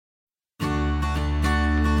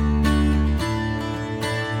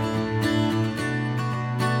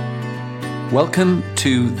Welcome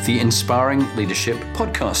to the Inspiring Leadership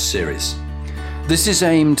podcast series. This is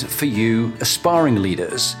aimed for you aspiring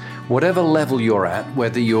leaders, whatever level you're at,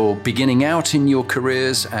 whether you're beginning out in your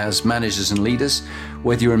careers as managers and leaders,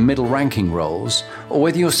 whether you're in middle ranking roles, or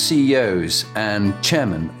whether you're CEOs and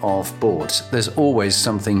chairmen of boards. There's always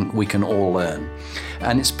something we can all learn.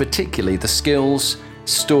 And it's particularly the skills,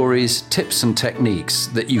 stories, tips and techniques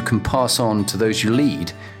that you can pass on to those you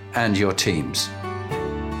lead and your teams.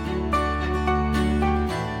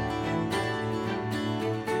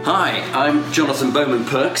 Hi, I'm Jonathan Bowman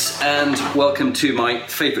Perks, and welcome to my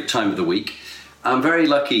favourite time of the week. I'm very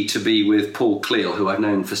lucky to be with Paul Cleal, who I've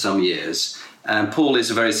known for some years. And Paul is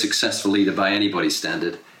a very successful leader by anybody's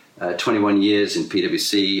standard. 21 years in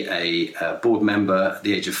PwC, a board member at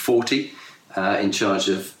the age of 40, in charge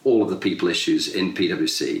of all of the people issues in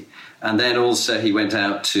PwC. And then also he went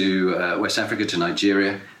out to West Africa, to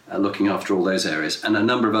Nigeria, looking after all those areas, and a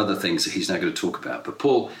number of other things that he's now going to talk about. But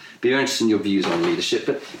Paul, be very interested in your views on leadership.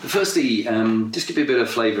 But firstly, just give me a bit of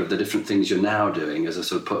flavour of the different things you're now doing as a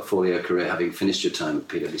sort of portfolio career, having finished your time at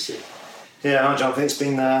PwC. Yeah, hi Jonathan. It's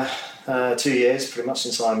been 2 years pretty much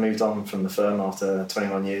since I moved on from the firm after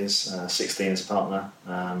 21 years, 16 as a partner,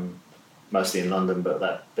 mostly in London, but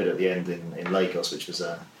that bit at the end in Lagos, which was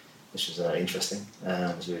interesting,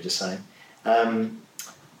 as we were just saying.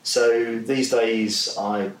 So these days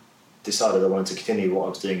I decided I wanted to continue what I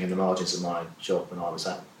was doing in the margins of my job when I was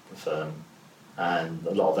at the firm, and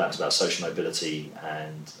a lot of that was about social mobility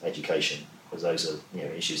and education, because those are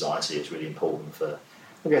issues that I see as really important for,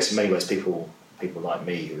 I guess in many ways, people like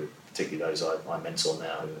me, who particularly those I mentor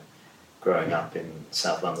now, who are growing up in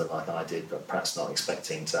South London like I did, but perhaps not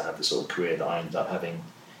expecting to have the sort of career that I ended up having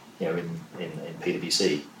in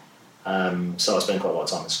PwC. So I spend quite a lot of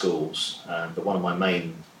time in schools, but one of my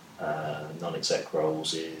main non-exec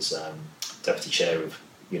roles is Deputy Chair of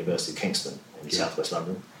University of Kingston in southwest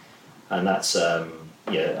London, and that's been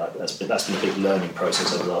a big learning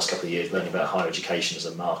process over the last couple of years, learning about higher education as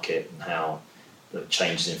a market and how the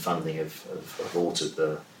changes in funding have altered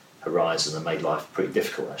the horizon and made life pretty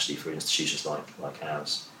difficult actually for institutions like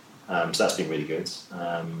ours. So that's been really good.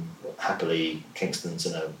 Happily, Kingston's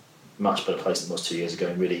in a much better place than it was 2 years ago,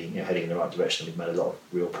 and really heading in the right direction. We've made a lot of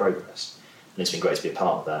real progress, and it's been great to be a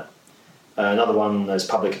part of that. Another one is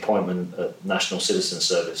public appointment at National Citizen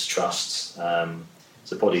Service Trust.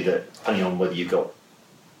 It's a body that, depending on whether you've got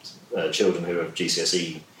children who are of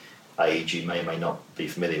GCSE age, you may or may not be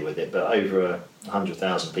familiar with it, but over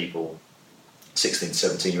 100,000 people, 16 to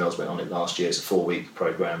 17-year-olds, went on it last year. It's a 4-week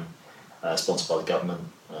programme sponsored by the government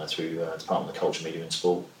through Department of Culture, Media and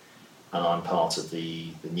Sport, and I'm part of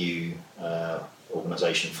the new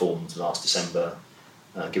organisation formed last December,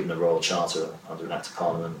 given a royal charter under an Act of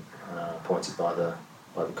Parliament, appointed by the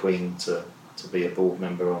Queen to be a board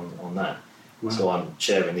member on that. Wow. So I'm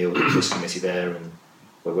chairing the Audit Risk Committee there, and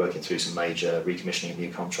we're working through some major recommissioning of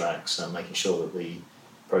new contracts and making sure that the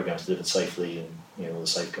programme's delivered safely and all the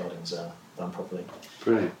safeguardings are done properly.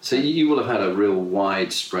 Brilliant. So you will have had a real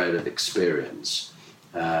wide spread of experience,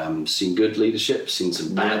 seen good leadership, seen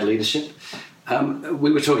some bad leadership.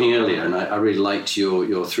 We were talking earlier, and I really liked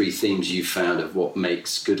your 3 themes you found of what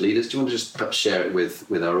makes good leaders. Do you want to just perhaps share it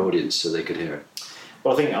with our audience so they could hear it?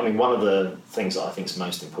 Well, I mean, one of the things that I think is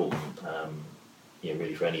most important,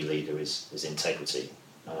 really for any leader is integrity.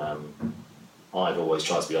 I've always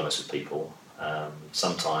tried to be honest with people.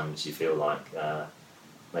 Sometimes you feel like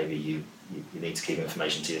maybe you need to keep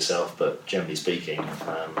information to yourself, but generally speaking,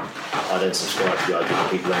 I don't subscribe to the idea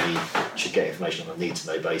that people only should get information on a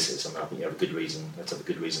need-to-know basis. I mean, I think you have a good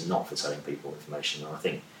reason not for telling people information. And I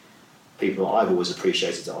think I've always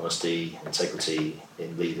appreciated the honesty, integrity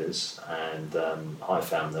in leaders, and I've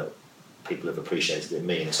found that people have appreciated it in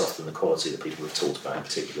me, and it's often the quality that people have talked about in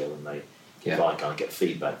particular when if I kind of get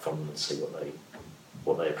feedback from them and see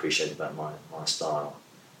what they appreciate about my style.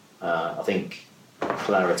 I think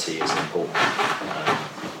clarity is important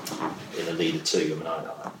in a leader too.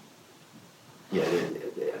 I mean,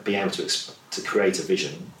 being able to create a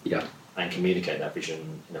vision and communicate that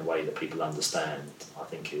vision in a way that people understand, I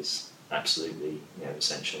think is absolutely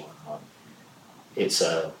essential.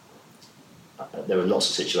 There are lots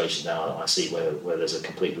of situations now I see where there's a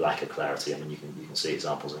complete lack of clarity. I mean, you can see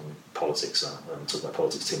examples in politics. I don't talk about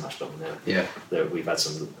politics too much, but we've had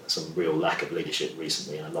some real lack of leadership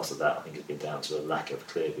recently, and a lot of that I think has been down to a lack of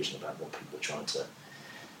clear vision about what people are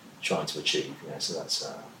trying to achieve. So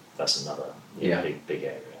that's another big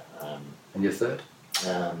area. And your third?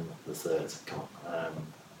 The third,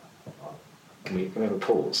 Can we have a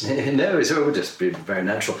pause? No, it will just be very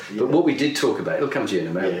natural. Yeah. But what we did talk about, it'll come to you in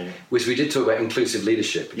a moment, was we did talk about inclusive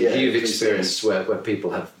leadership. Because you've experienced where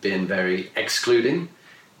people have been very excluding,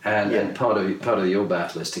 and part of your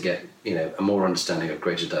battle is to get a more understanding of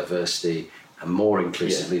greater diversity and more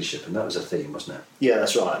inclusive leadership, and that was a theme, wasn't it? Yeah,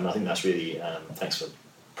 that's right, and I think that's really thanks for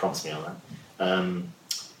prompting me on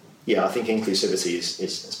that. I think inclusivity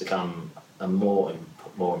has become a more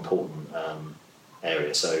important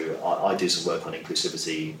area. So I do some work on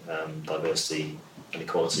inclusivity, diversity and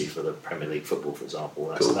equality for the Premier League football, for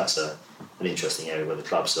example. That's an interesting area where the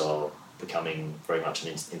clubs are becoming very much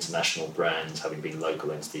an international brand, having been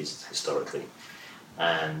local entities historically.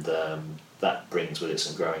 And that brings with it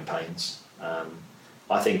some growing pains.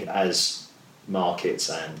 I think as markets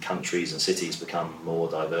and countries and cities become more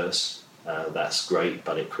diverse, that's great,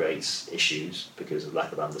 but it creates issues because of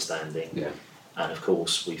lack of understanding. Yeah. And of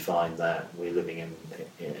course, we find that we're living in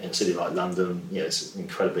a city like London. It's an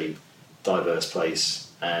incredibly diverse place,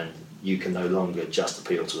 and you can no longer just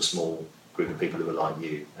appeal to a small group of people who are like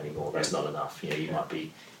you anymore. That's not enough. You might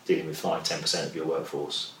be dealing with 5-10% of your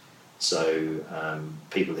workforce. So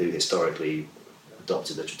people who historically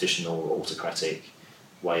adopted a traditional autocratic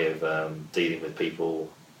way of dealing with people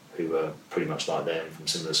who are pretty much like them from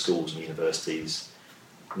similar schools and universities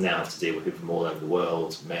now have to deal with people from all over the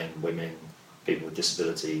world, men, women, people with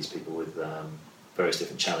disabilities, people with various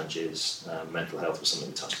different challenges. Mental health was something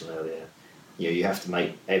we touched on earlier. You have to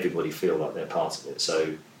make everybody feel like they're part of it.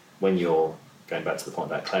 So when you're going back to the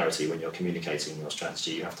point about clarity, when you're communicating your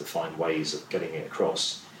strategy, you have to find ways of getting it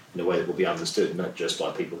across in a way that will be understood, not just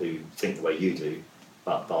by people who think the way you do,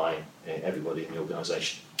 but by everybody in the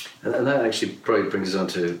organisation. And that actually probably brings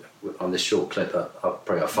us on this short clip,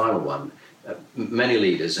 probably our final one. Many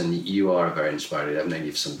leaders, and you are a very inspiring leader, I've known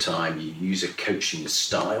you for some time, you use a coaching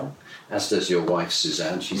style, as does your wife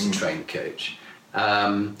Suzanne, she's a trained coach.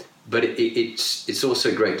 But it's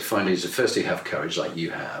also great to find leaders who firstly have courage like you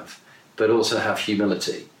have, but also have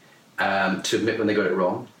humility to admit when they got it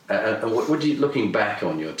wrong. And what do you, looking back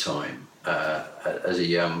on your time as a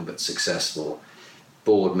young but successful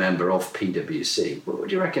board member of PwC, what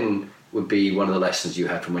do you reckon would be one of the lessons you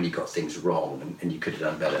had from when you got things wrong and you could have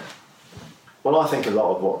done better? Well, I think a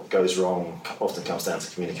lot of what goes wrong often comes down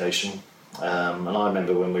to communication. And I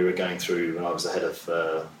remember when we were going through, when I was the head of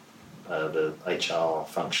the HR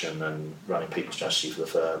function and running people strategy for the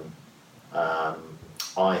firm,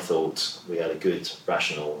 I thought we had a good,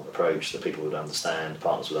 rational approach that people would understand,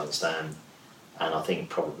 partners would understand. And I think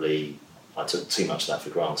probably I took too much of that for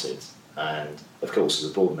granted. And of course,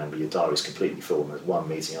 as a board member, your diary is completely full, and there's one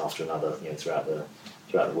meeting after another, throughout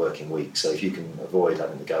the working week. So if you can avoid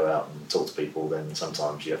having to go out and talk to people, then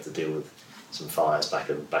sometimes you have to deal with some fires back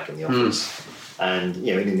in the office. And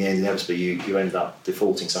in the end, inevitably, you end up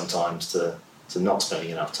defaulting sometimes to not spending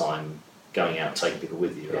enough time going out and taking people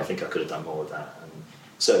with you. I think I could have done more of that. And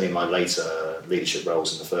certainly in my later leadership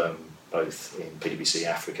roles in the firm, both in PwC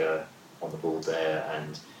Africa on the board there,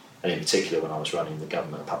 and in particular when I was running the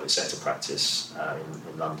government and public sector practice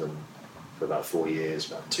in London for about 4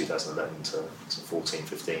 years, about 2011 to 14,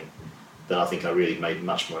 15, then I think I really made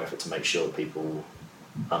much more effort to make sure that people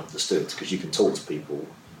understood, because you can talk to people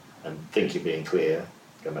and think you're being clear,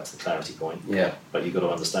 going back to the clarity point, but you've got to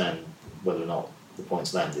understand whether or not the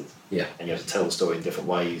point's landed. And you have to tell the story in different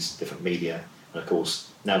ways, different media, and of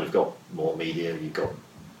course now we've got more media, you've got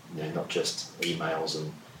not just emails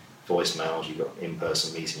and voicemails, you've got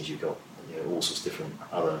in-person meetings, you've got all sorts of different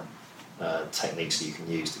other techniques that you can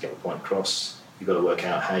use to get the point across. You've got to work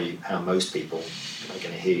out how most people are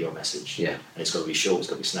going to hear your message. And it's got to be short, it's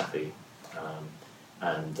got to be snappy,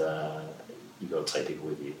 and you've got to take people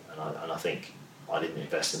with you. And I think I didn't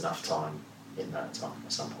invest enough time in that time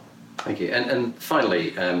at some point. Thank you. And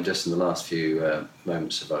finally, just in the last few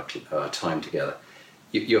moments of our time together,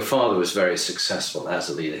 your father was very successful as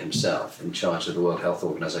a leader himself, in charge of the World Health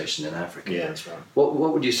Organization in Africa. Yeah, that's right. What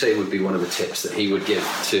would you say would be one of the tips that he would give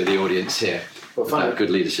to the audience here about good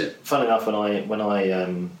leadership? Funny enough, when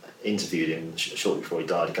I interviewed him shortly before he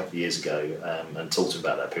died a couple of years ago and talked to him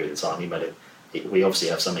about that period of time, we obviously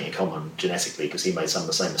have something in common genetically, because he made some of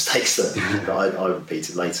the same mistakes that I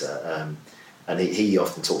repeated later. And he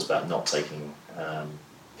often talks about not taking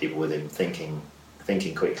people with him, thinking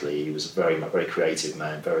quickly. He was a very creative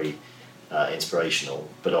man, very inspirational,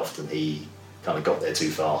 but often he kind of got there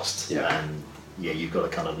too fast. And you've got to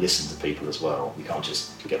kind of listen to people as well. You can't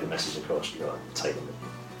just get the message across, you've got to take them with you.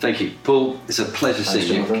 Thank you. Paul, it's a pleasure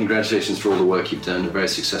seeing you. Congratulations for all the work you've done, a very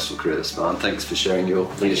successful career thus far, and thanks for sharing your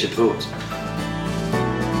leadership thoughts.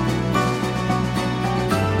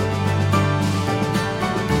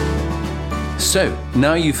 So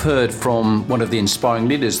now you've heard from one of the inspiring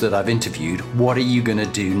leaders that I've interviewed, what are you going to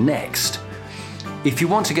do next? If you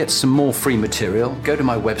want to get some more free material, go to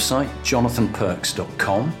my website,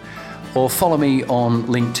 jonathanperks.com, or follow me on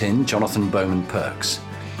LinkedIn, Jonathan Bowman Perks.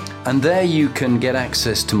 And there you can get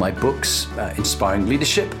access to my books, Inspiring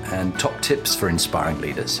Leadership and Top Tips for Inspiring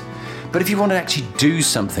Leaders. But if you want to actually do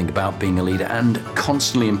something about being a leader and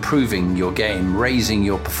constantly improving your game, raising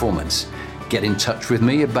your performance, get in touch with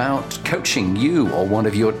me about coaching you or one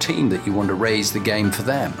of your team that you want to raise the game for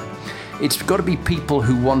them. It's got to be people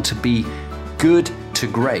who want to be good to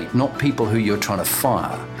great, not people who you're trying to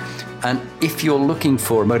fire. And if you're looking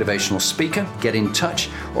for a motivational speaker, get in touch.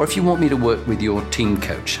 Or if you want me to work with your team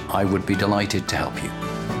coach, I would be delighted to help you.